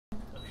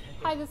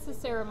Hi, this is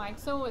Sarah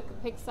Meixel with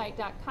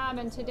pigsite.com,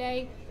 and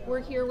today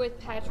we're here with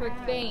Patrick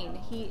Bane.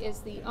 He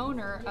is the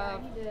owner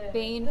of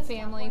Bane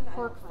Family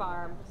Pork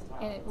Farm,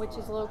 which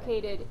is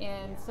located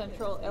in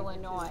central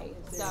Illinois.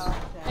 So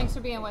thanks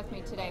for being with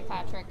me today,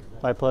 Patrick.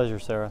 My pleasure,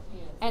 Sarah.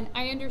 And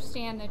I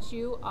understand that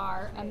you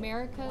are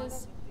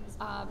America's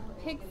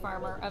Pig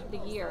Farmer of the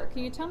Year.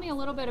 Can you tell me a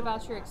little bit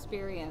about your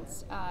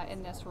experience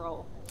in this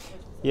role?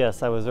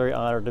 Yes, I was very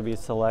honored to be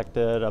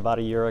selected about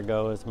a year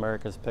ago as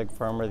America's Pig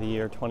Farmer of the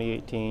Year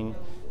 2018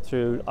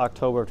 through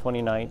October of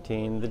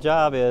 2019. The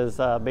job is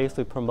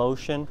basically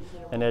promotion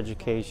and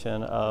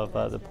education of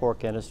the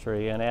pork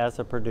industry, and as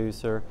a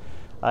producer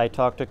I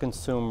talk to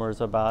consumers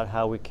about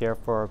how we care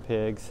for our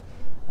pigs.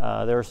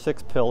 There are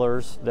 6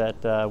 pillars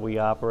that we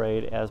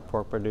operate as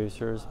pork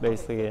producers,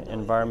 basically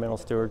environmental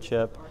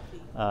stewardship,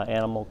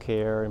 animal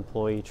care,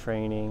 employee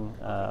training,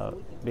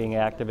 being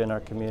active in our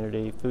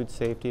community, food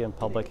safety, and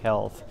public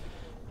health.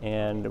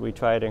 And we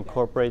try to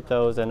incorporate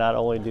those, and not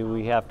only do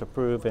we have to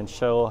prove and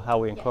show how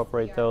we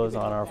incorporate those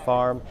on our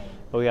farm,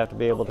 but we have to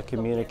be able to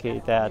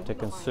communicate that to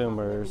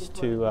consumers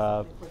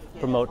to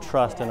promote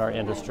trust in our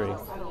industry.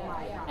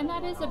 And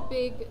that is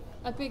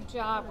a big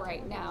job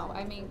right now.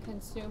 I mean,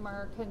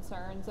 consumer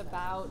concerns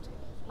about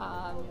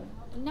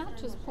not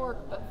just pork,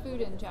 but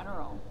food in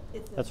general.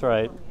 That's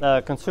right.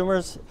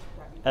 Consumers,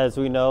 as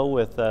we know,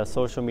 with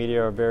social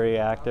media, are very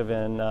active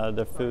in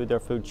their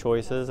food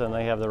choices, and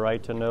they have the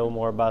right to know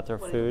more about their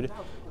food.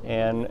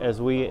 And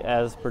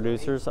as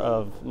producers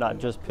of not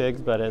just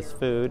pigs, but as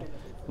food,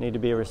 need to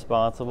be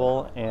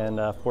responsible and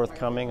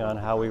forthcoming on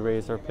how we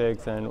raise our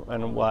pigs and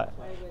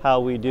how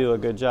we do a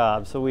good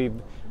job. So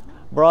we've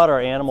brought our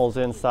animals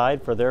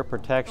inside for their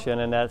protection,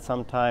 and that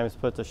sometimes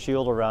puts a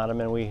shield around them,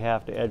 and we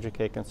have to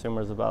educate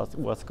consumers about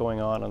what's going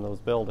on in those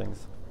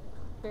buildings.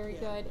 Very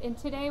good. And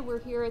today we're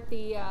here at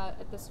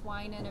the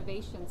Swine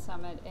Innovation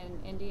Summit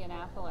in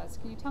Indianapolis.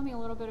 Can you tell me a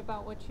little bit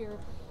about what you're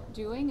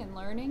doing and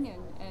learning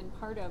and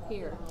part of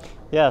here?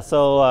 Yeah,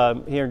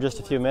 so here in just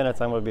a few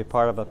minutes I'm going to be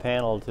part of a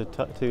panel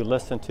to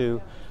listen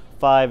to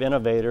 5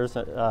 innovators,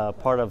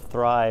 part of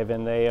Thrive,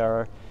 and they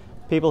are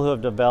people who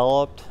have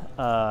developed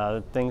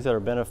things that are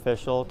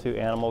beneficial to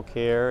animal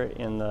care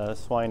in the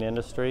swine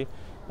industry,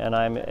 and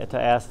I'm to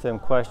ask them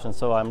questions,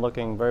 so I'm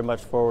looking very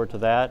much forward to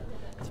that.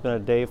 It's been a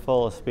day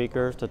full of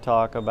speakers to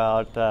talk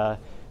about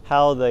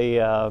how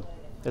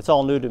it's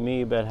all new to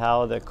me, but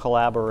how the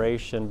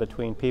collaboration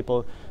between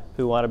people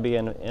who want to be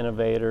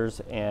innovators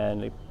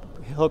and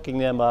hooking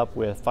them up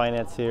with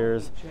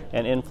financiers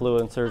and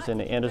influencers in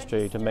the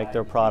industry to make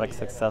their products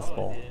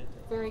successful.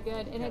 Very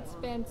good, and it's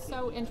been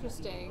so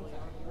interesting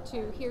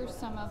to hear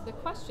some of the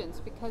questions,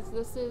 because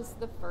this is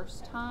the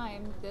first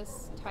time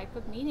this type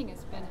of meeting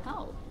has been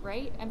held,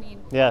 right? I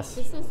mean, yes,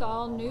 this is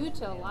all new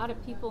to a lot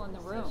of people in the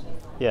room.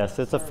 Yes,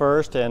 it's a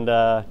first, and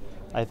I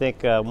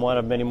think one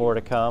of many more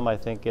to come. I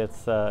think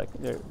it's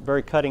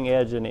very cutting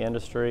edge in the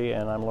industry,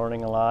 and I'm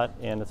learning a lot,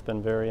 and it's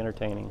been very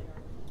entertaining.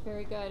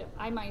 Very good.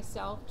 I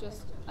myself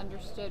just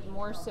understood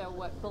more so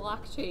what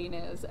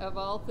blockchain is, of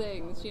all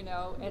things,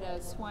 at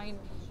a swine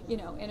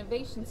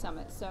innovation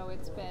summit. So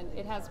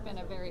it has been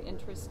a very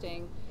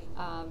interesting,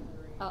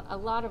 a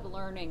lot of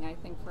learning, I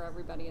think, for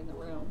everybody in the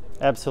room.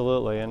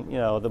 Absolutely, and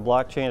the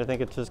blockchain, I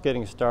think it's just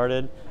getting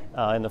started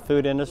in the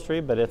food industry,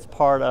 but it's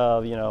part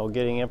of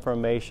getting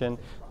information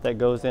that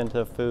goes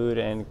into food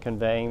and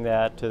conveying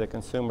that to the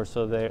consumer,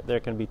 so there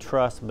can be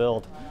trust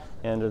built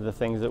into the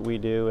things that we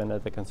do, and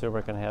that the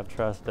consumer can have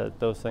trust that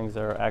those things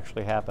are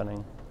actually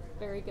happening.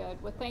 Very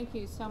good. Well, thank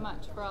you so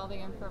much for all the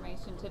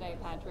information today,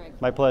 Patrick.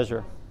 My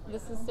pleasure.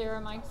 This is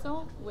Sarah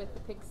Meixel with the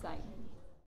Pig Site.